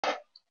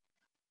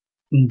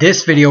In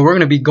this video, we're going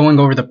to be going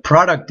over the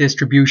product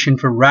distribution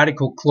for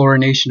radical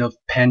chlorination of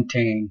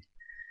pentane.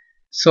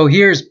 So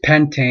here's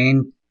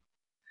pentane,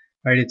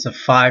 right? It's a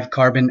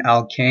 5-carbon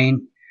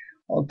alkane.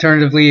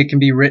 Alternatively, it can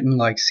be written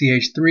like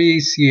CH3,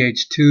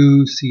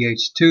 CH2,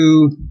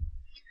 CH2,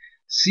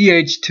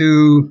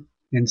 CH2,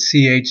 and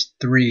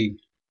CH3.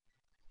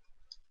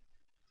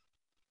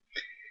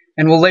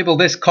 And we'll label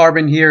this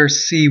carbon here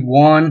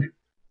C1,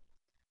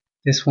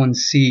 this one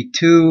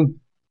C2,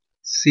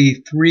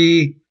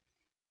 C3,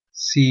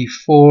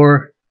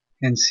 C4,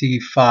 and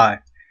C5.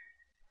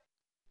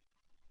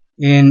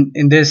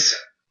 In this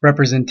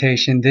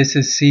representation, this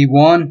is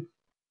C1,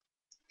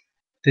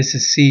 this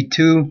is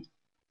C2,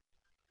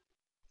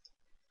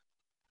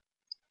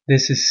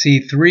 this is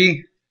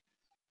C3,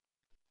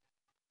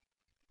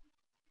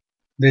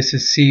 this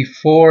is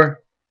C4,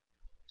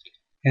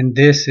 and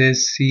this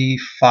is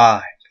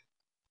C5.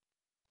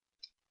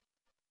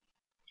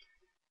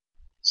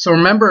 So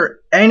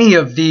remember, any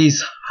of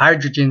these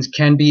hydrogens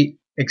can be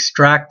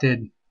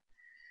extracted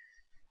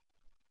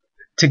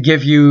to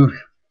give you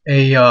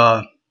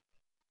a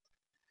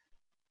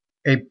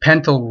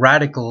pentyl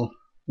radical,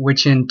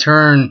 which in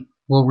turn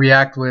will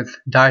react with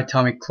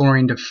diatomic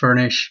chlorine to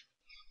furnish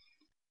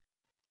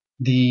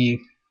the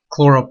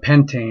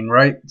chloropentane,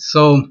 right?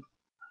 So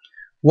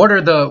what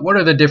are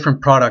the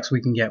different products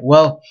we can get?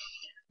 Well,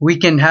 we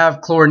can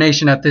have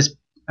chlorination at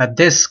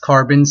this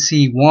carbon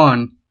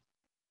C1,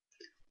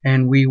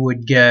 and we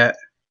would get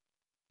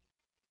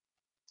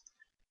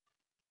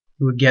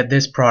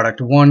this product,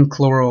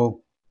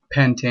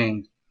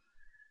 1-chloropentane.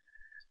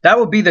 That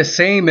would be the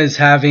same as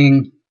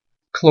having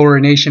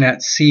chlorination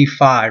at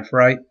C5,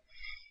 right?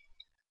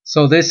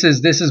 So this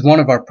is one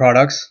of our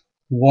products,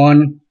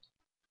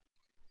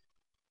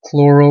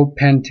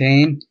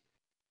 1-chloropentane.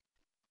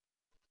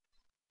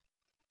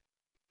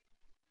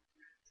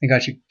 I think I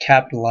should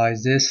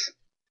capitalize this.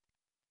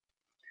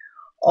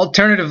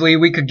 Alternatively,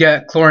 we could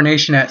get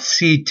chlorination at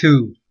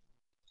C2.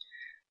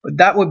 But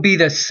that would be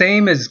the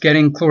same as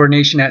getting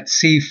chlorination at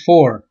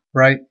C4,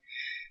 right?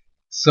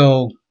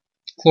 So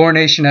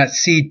chlorination at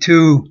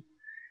C2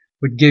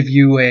 would give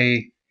you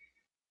a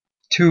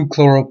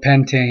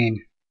 2-chloropentane.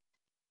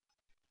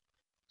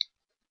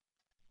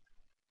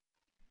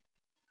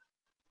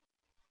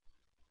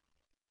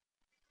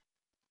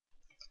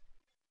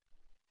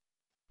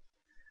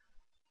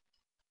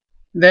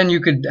 Then you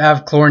could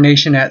have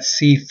chlorination at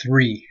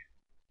C3.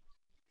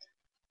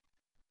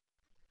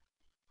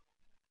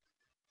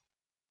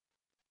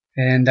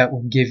 And that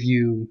will give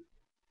you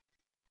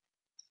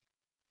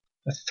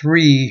a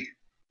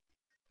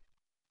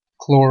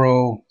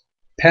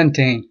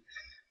 3-chloropentane.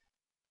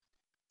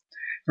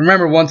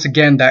 Remember once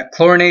again that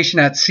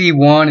chlorination at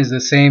C1 is the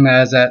same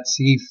as at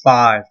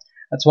C5.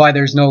 That's why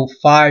there's no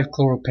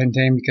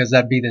 5-chloropentane, because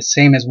that'd be the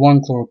same as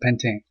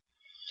 1-chloropentane.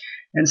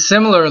 And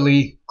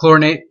similarly,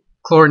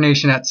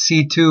 chlorination at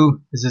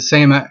C2 is the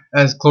same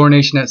as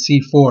chlorination at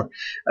C4.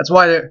 That's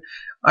why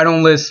I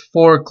don't list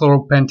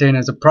 4-chloropentane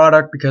as a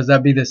product, because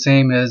that'd be the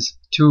same as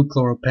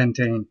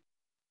 2-chloropentane.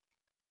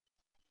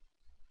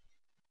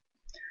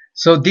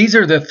 So these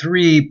are the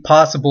 3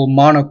 possible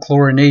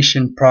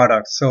monochlorination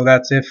products. So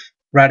that's if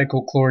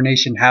radical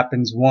chlorination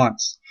happens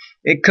once.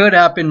 It could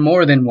happen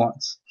more than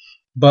once,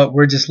 but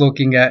we're just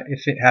looking at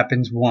if it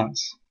happens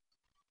once.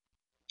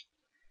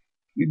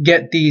 You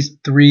get these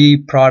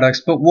 3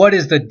 products, but what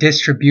is the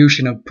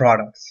distribution of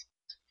products?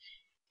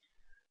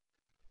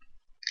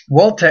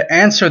 Well, to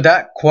answer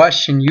that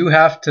question, you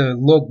have to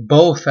look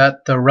both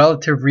at the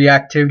relative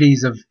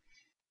reactivities of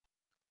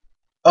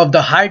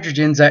the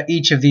hydrogens at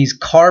each of these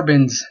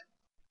carbons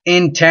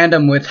in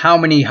tandem with how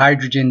many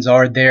hydrogens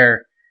are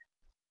there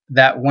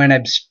that when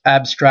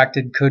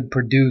abstracted could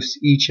produce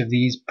each of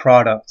these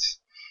products.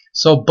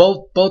 So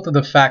both of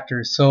the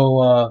factors.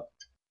 So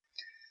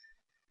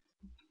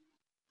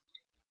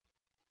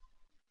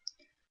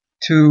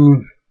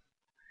to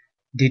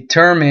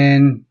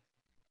determine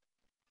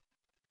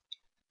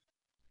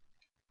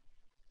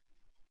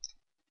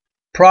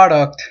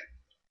product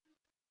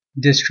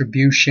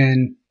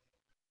distribution,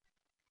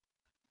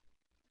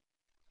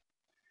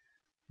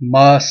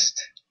 must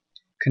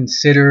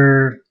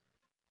consider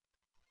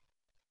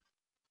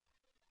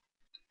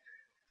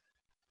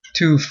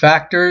 2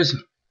 factors.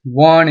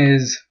 One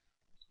is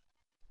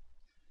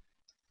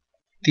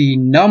the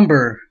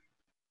number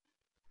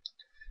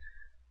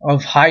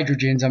of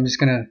hydrogens. I'm just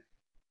going to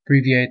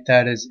abbreviate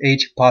that as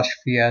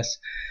H'(S).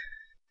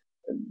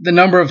 The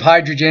number of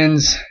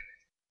hydrogens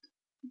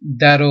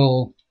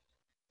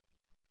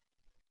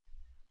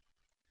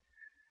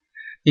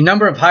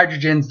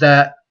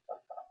that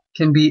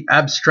can be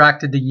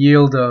abstracted to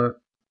yield the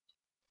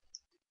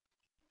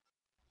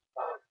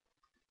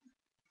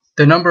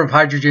number of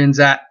hydrogens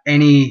at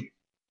any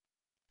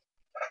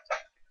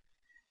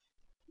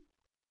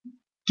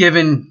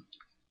given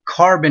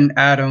carbon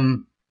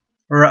atom,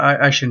 or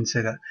I shouldn't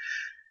say that.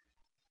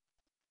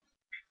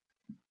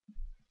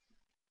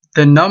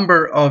 The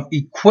number of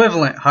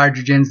equivalent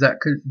hydrogens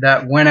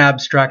that when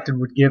abstracted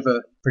would give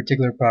a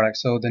particular product.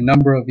 So the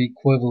number of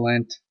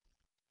equivalent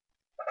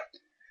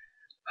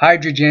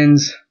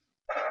hydrogens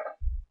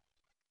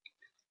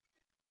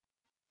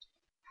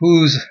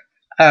whose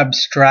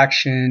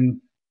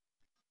abstraction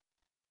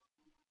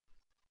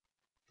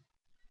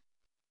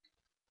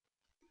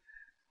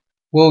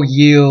will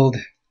yield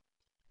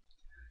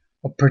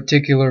a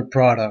particular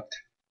product.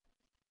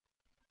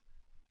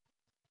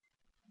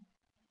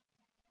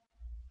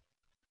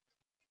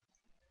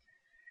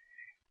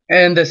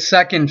 And the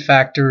second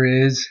factor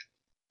is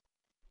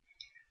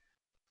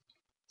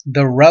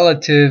the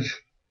relative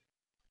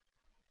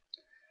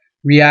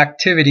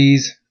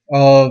reactivities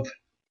of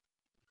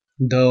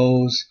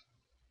those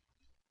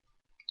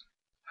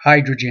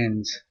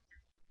hydrogens.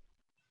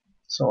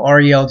 So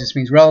REL just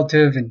means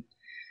relative, and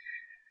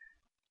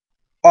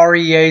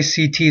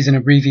REACT is an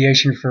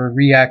abbreviation for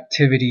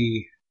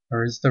reactivity,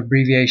 or is the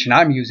abbreviation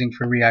I'm using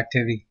for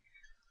reactivity.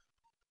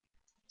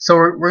 So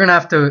we're going to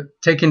have to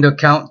take into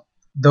account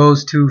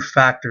those two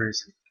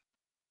factors.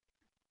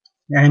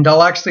 And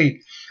I'll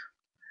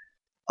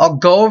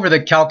go over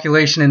the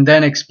calculation and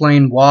then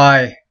explain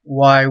why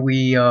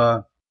we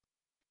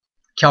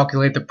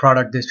calculate the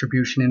product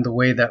distribution in the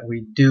way that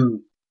we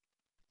do.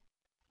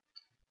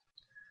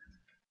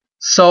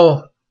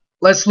 So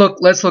let's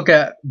look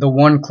at the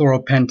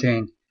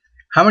 1-chloropentane.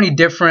 How many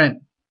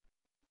different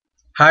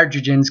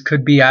hydrogens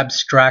could be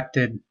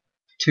abstracted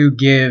to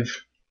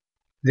give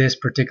this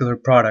particular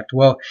product?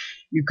 Well,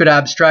 you could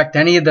abstract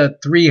any of the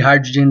 3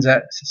 hydrogens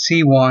at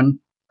C1,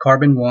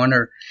 carbon 1,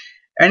 or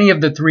any of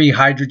the 3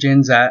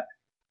 hydrogens at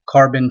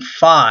carbon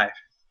 5.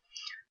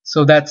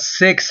 So that's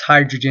 6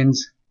 hydrogens,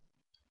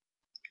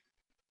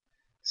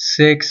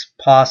 6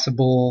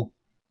 possible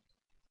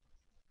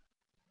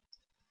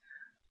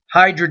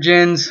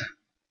hydrogens.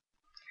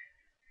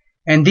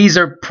 And these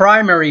are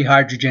primary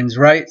hydrogens,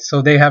 right?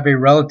 So they have a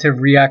relative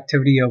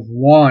reactivity of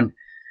 1.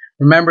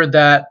 Remember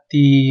that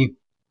the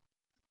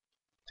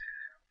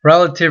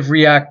relative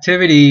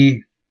reactivity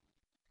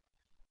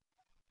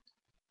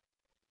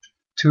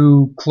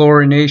to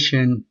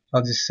chlorination,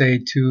 I'll just say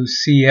to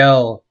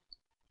Cl,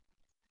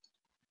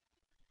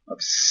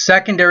 of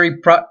secondary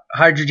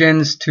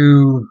hydrogens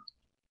to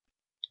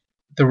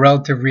the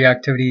relative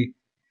reactivity,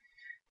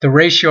 the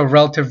ratio of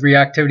relative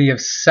reactivity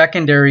of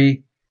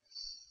secondary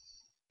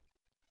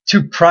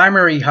to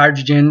primary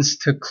hydrogens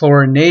to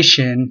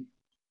chlorination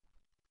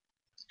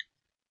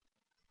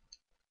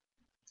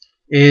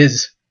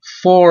is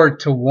 4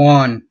 to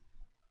 1,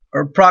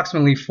 or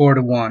approximately 4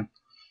 to 1.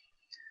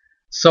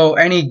 So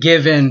any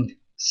given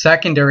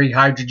secondary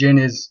hydrogen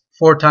is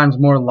 4 times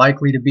more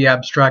likely to be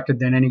abstracted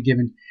than any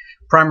given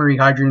primary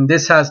hydrogen.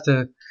 This has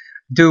to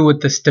do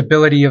with the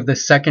stability of the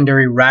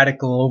secondary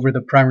radical over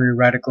the primary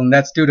radical, and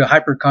that's due to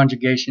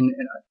hyperconjugation.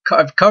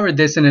 I've covered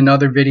this in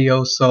another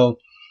video, so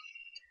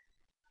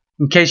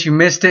in case you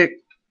missed it,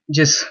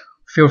 just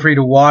feel free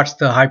to watch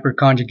the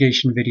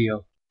hyperconjugation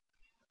video.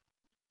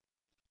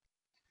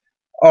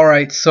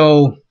 Alright,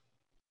 so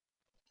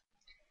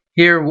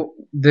here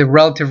the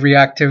relative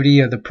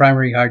reactivity of the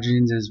primary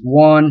hydrogens is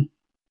 1.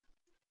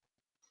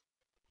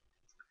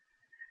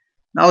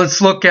 Now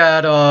let's look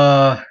at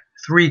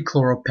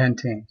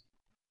 3-chloropentane.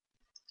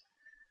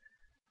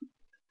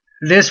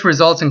 This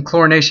results in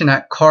chlorination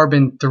at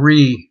carbon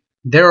 3.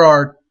 There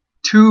are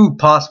 2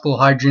 possible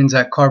hydrogens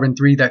at carbon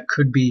 3 that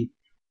could be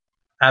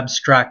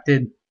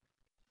abstracted.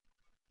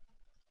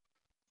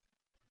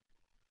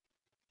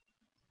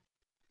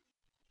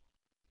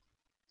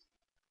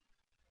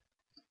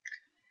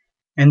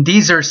 And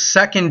these are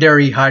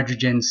secondary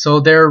hydrogens,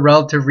 so their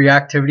relative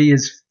reactivity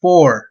is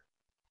 4.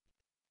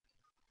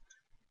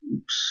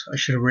 Oops, I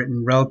should have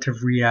written relative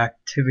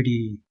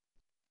reactivity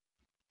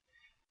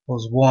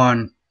was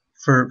 1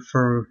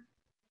 for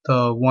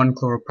the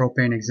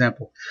 1-chloropropane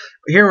example.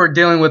 Here we're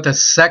dealing with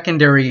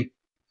secondary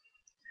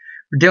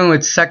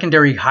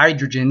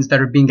hydrogens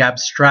that are being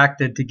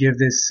abstracted to give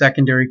this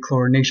secondary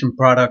chlorination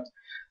product.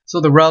 So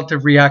the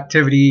relative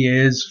reactivity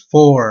is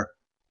 4.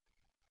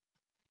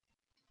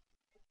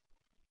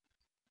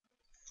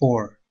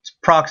 4. It's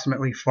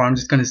approximately 4. I'm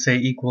just going to say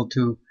equal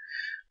to,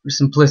 for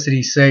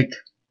simplicity's sake.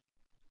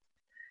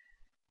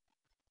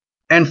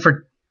 And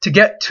to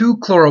get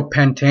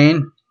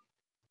 2-chloropentane,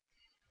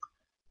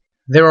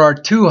 there are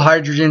 2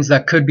 hydrogens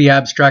that could be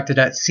abstracted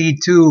at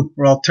C2,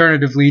 or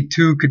alternatively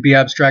 2 could be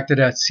abstracted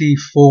at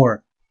C4.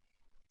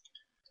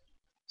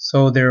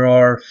 So there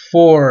are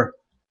 4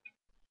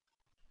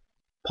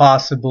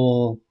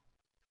 possible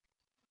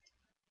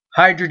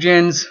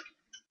hydrogens,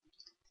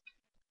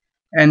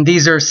 and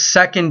these are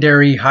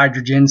secondary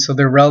hydrogens, so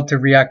their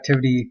relative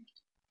reactivity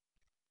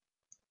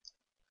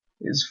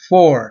is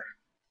 4.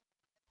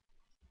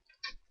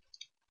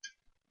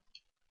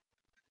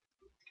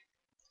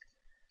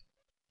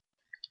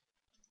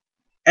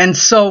 And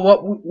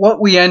so what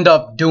we end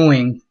up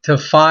doing to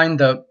find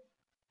the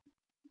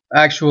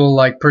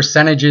actual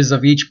percentages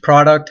of each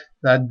product,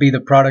 that'd be the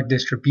product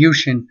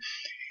distribution,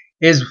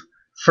 is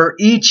for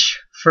each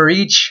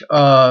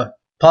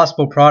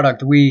possible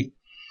product we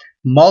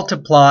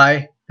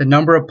multiply the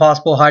number of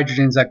possible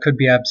hydrogens that could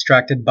be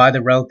abstracted by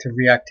the relative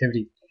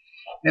reactivity.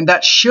 And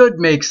that should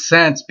make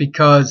sense,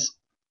 because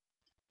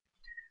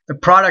the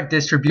product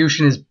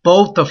distribution is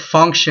both a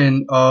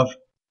function of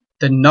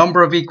the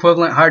number of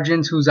equivalent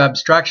hydrogens whose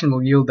abstraction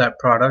will yield that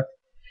product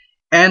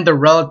and the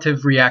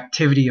relative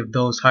reactivity of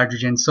those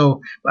hydrogens.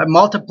 So by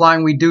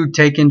multiplying, we do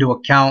take into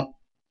account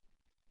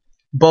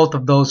both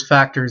of those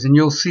factors, and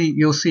you'll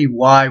see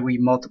why we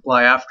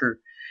multiply after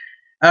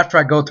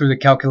I go through the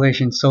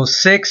calculation. So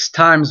 6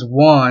 times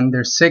 1,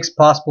 there's 6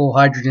 possible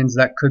hydrogens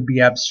that could be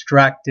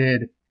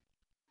abstracted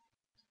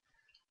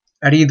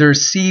at either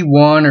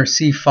C1 or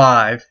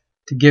C5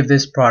 to give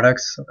this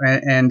product,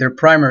 and they're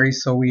primary,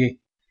 so we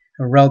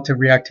have a relative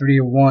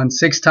reactivity of 1.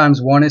 6 times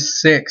 1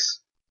 is 6.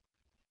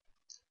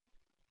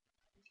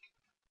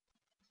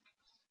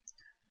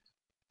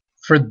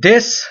 For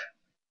this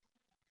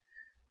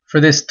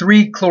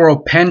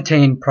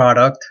 3-chloropentane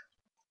product,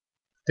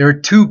 there are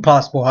 2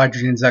 possible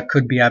hydrogens that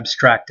could be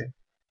abstracted.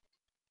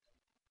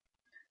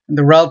 And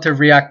the relative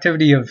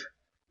reactivity of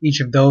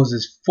each of those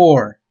is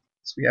 4.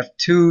 So we have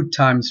 2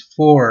 times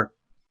 4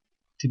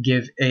 to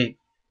give 8.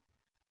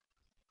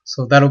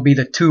 So that'll be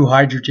the 2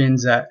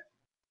 hydrogens at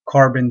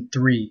carbon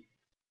 3.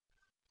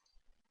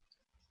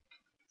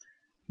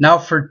 Now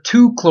for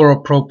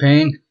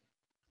 2-chloropropane,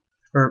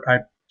 or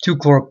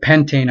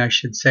 2-chloropentane I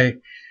should say,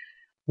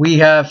 we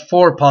have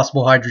 4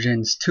 possible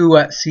hydrogens, 2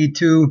 at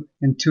C2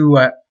 and 2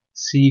 at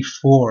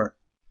C4.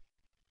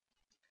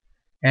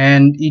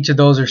 And each of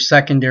those are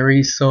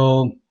secondary,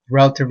 so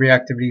relative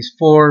reactivity is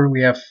 4.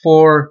 We have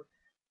 4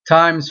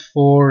 times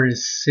 4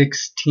 is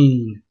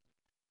 16.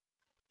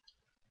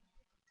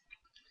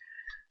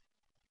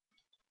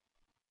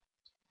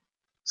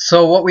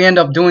 So what we end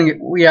up doing,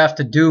 we have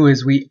to do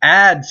is we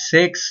add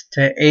 6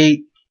 to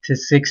 8 to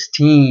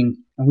 16,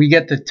 and we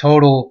get the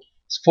total.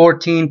 It's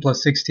 14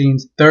 plus 16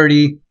 is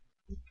 30.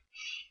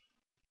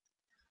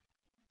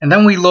 And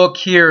then we look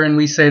here and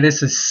we say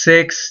this is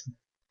 6.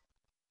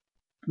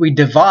 We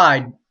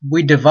divide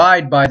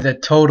by the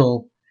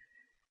total.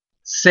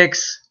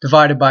 6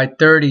 divided by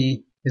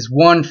 30 is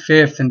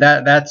 1/5, and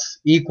that's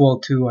equal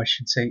to, I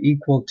should say,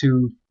 equal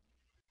to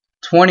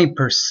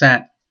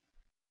 20%.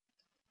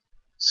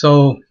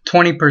 So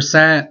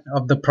 20%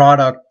 of the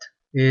product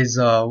is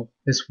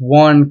this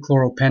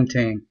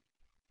 1-chloropentane.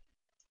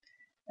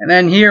 And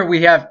then here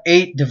we have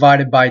 8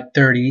 divided by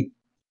 30.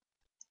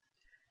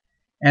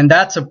 And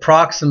that's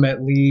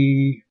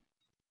approximately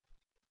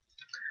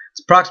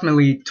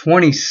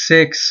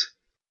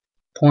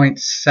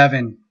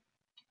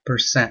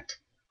 26.7%.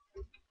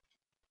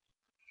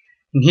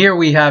 And here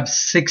we have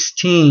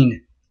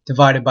 16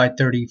 divided by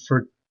 30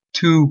 for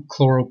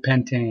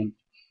 2-chloropentane.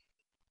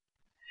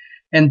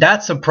 And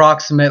that's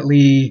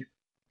approximately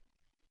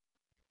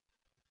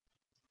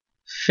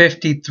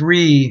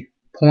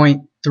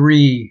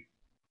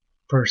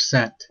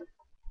 53.3%.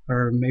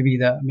 Or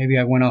maybe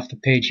I went off the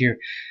page here.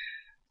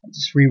 I'll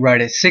just rewrite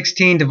it.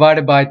 16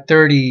 divided by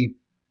 30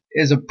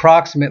 is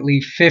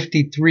approximately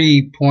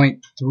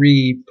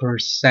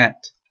 53.3%.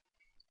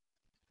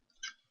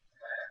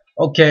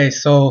 Okay,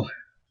 so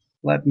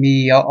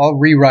I'll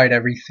rewrite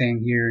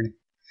everything here.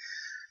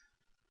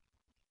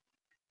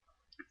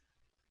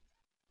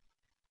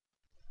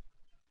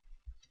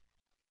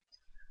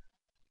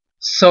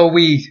 So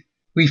we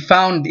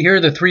found here are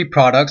the 3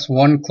 products: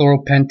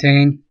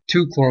 1-chloropentane,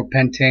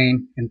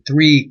 2-chloropentane, and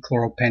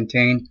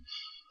 3-chloropentane.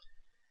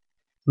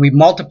 We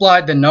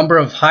multiplied the number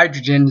of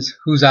hydrogens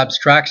whose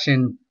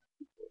abstraction,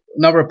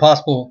 number of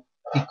possible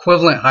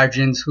equivalent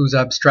hydrogens whose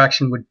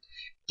abstraction would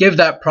give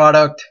that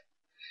product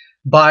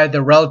by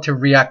the relative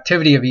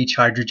reactivity of each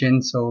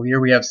hydrogen. So here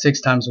we have 6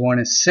 times 1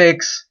 is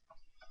 6.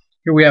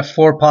 Here we have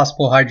 4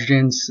 possible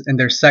hydrogens and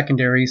they're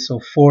secondary,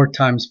 so 4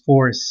 times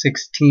 4 is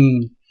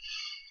 16.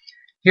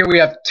 Here we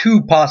have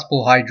 2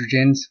 possible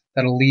hydrogens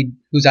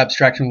whose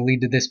abstraction will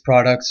lead to this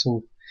product,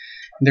 so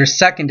they're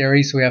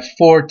secondary, so we have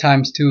 4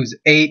 times 2 is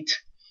 8.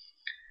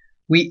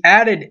 We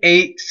added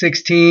 8,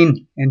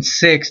 16, and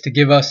 6 to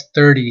give us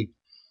 30.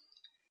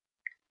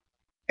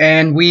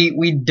 And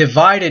we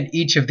divided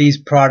each of these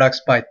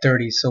products by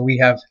 30. So we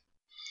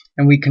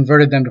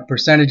converted them to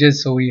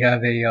percentages. So we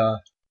have a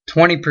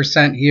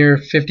 20% here,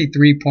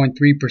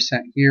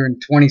 53.3% here,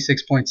 and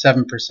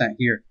 26.7%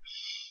 here.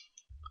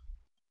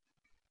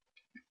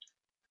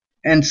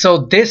 And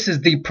so this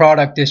is the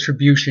product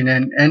distribution.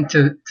 And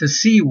to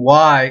see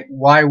why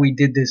we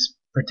did this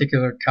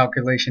particular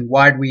calculation,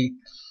 why'd we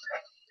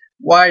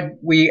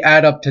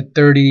add up to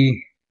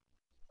 30,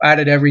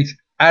 added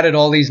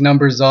all these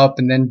numbers up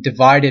and then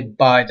divided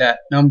by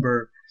that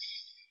number.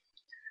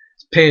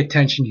 Pay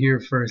attention here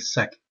for a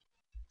second.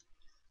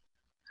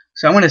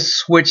 So I'm going to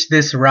switch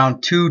this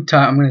around 2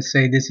 times. I'm going to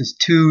say this is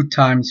 2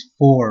 times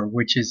 4,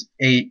 which is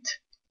 8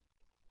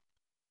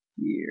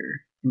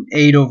 here. And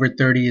 8 over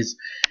 30 is,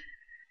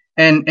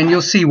 and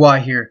you'll see why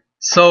here.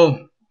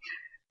 So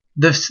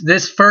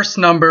this first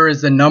number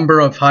is the number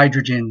of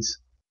hydrogens.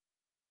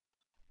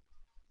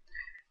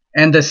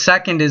 And the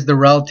second is the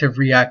relative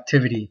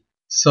reactivity.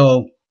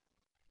 So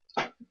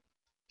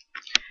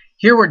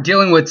here we're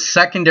dealing with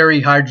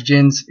secondary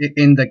hydrogens.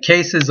 In the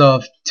cases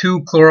of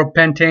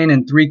 2-chloropentane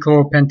and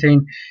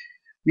 3-chloropentane,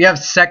 we have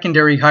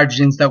secondary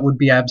hydrogens that would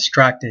be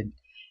abstracted,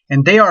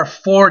 and they are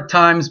 4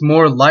 times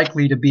more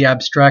likely to be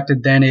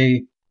abstracted than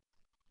a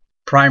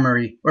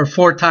primary, or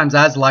 4 times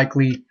as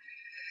likely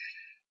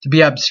to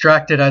be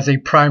abstracted as a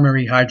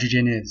primary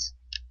hydrogen is.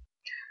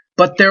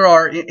 But there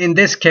are, in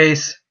this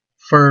case,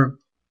 for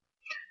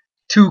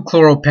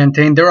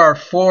 2-chloropentane, there are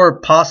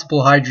 4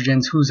 possible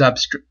hydrogens whose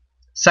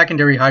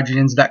secondary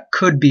hydrogens that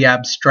could be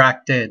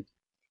abstracted,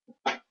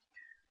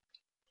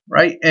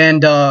 right?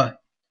 And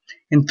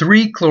in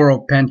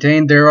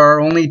 3-chloropentane, there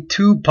are only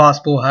 2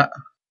 possible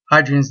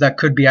hydrogens that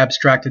could be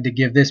abstracted to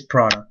give this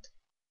product.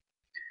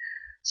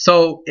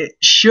 So it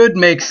should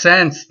make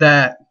sense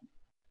that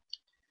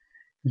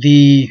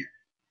the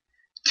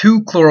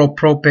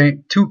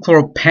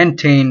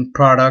 2-chloropentane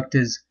product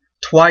is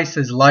twice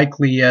as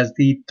likely as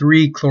the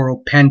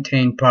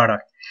 3-chloropentane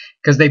product,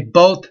 because they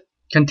both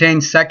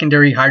contain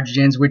secondary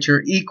hydrogens which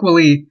are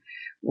equally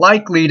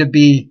likely to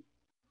be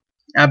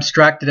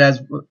abstracted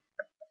as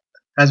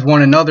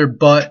one another.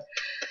 But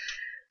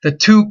the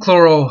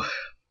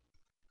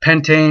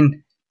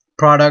 2-chloropentane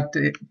product,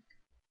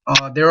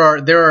 there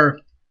are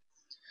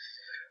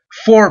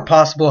 4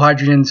 possible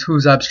hydrogens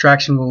whose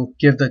abstraction will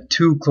give the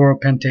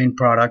 2-chloropentane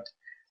product,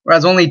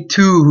 whereas only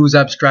 2 whose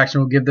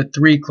abstraction will give the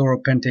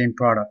 3-chloropentane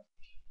product.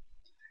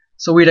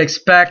 So we'd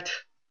expect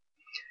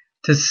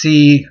to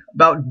see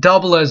about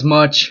double as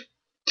much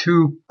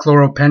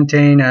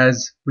 2-chloropentane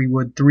as we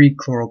would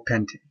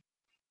 3-chloropentane.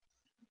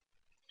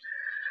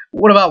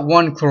 What about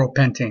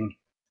 1-chloropentane?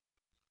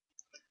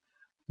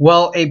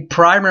 Well, a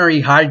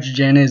primary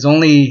hydrogen is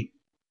only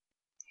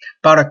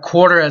about a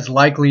quarter as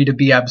likely to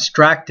be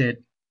abstracted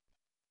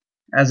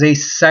as a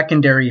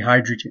secondary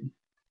hydrogen,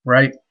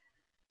 right?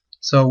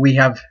 So we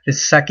have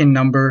this second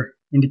number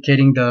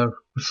indicating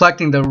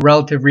reflecting the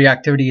relative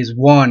reactivity is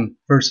 1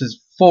 versus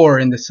 4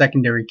 in the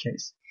secondary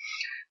case.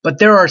 But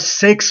there are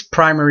 6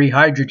 primary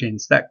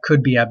hydrogens that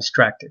could be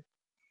abstracted,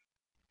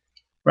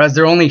 whereas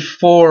there are only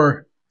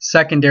 4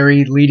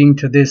 secondary leading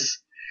to this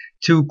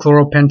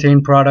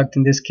 2-chloropentane product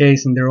in this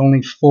case, and there are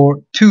only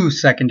 2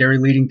 secondary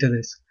leading to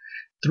this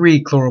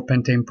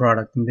 3-chloropentane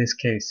product in this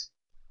case.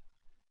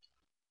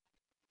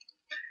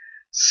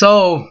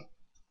 So,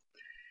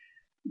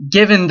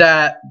 given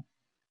that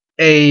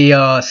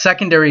a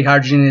secondary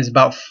hydrogen is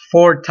about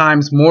 4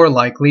 times more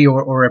likely,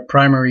 or a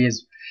primary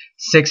is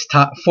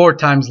 4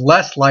 times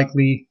less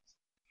likely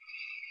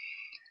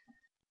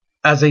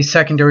as a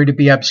secondary to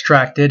be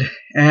abstracted,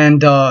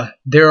 and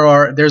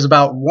there's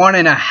about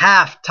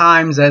 1.5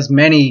 times as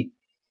many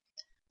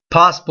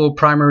possible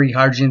primary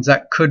hydrogens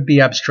that could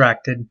be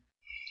abstracted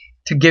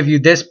to give you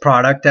this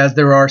product as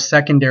there are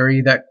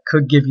secondary that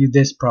could give you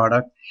this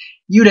product.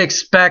 You'd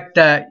expect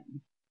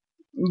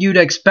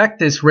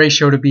this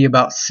ratio to be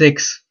about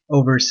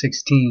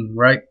 6/16,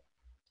 right?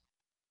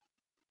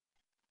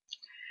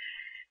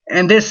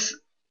 And this,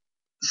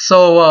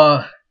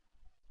 so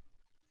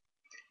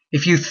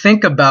if you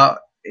think about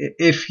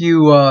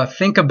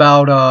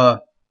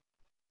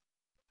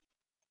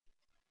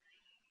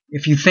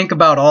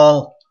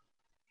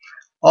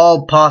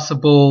all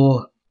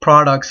possible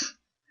products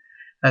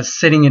as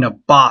sitting in a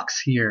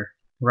box here,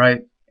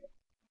 right?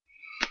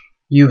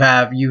 You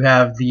have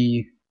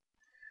the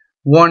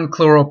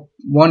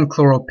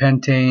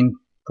 1-chloropentane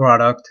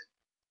product.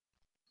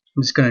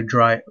 I'm just going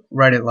to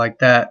write it like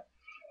that.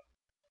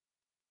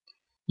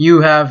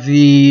 You have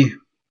the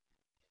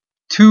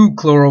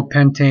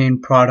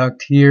 2-chloropentane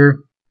product here,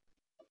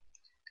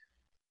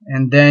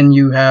 and then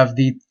you have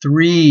the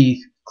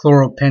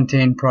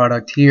 3-chloropentane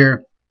product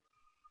here.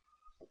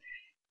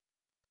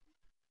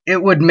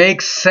 It would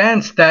make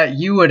sense that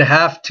you would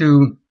have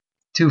to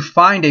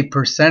find a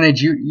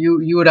percentage.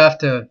 You would have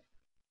to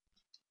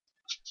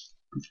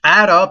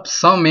add up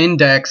some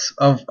index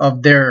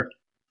of their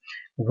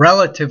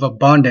relative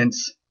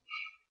abundance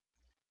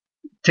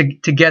to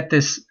get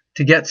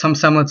some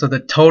semblance of the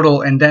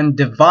total, and then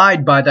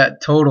divide by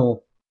that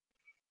total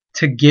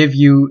to give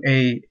you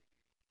a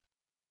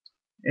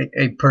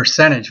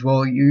percentage.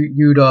 Well,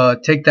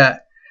 you'd take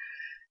that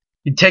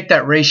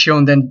ratio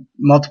and then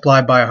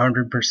multiply by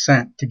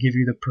 100% to give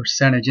you the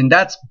percentage, and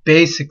that's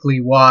basically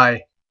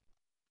why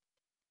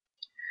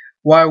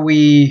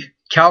we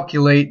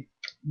calculate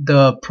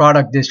the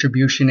product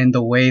distribution in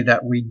the way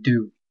that we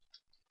do.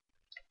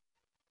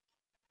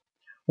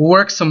 We'll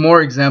work some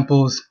more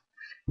examples,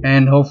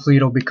 and hopefully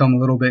it'll become a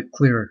little bit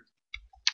clearer.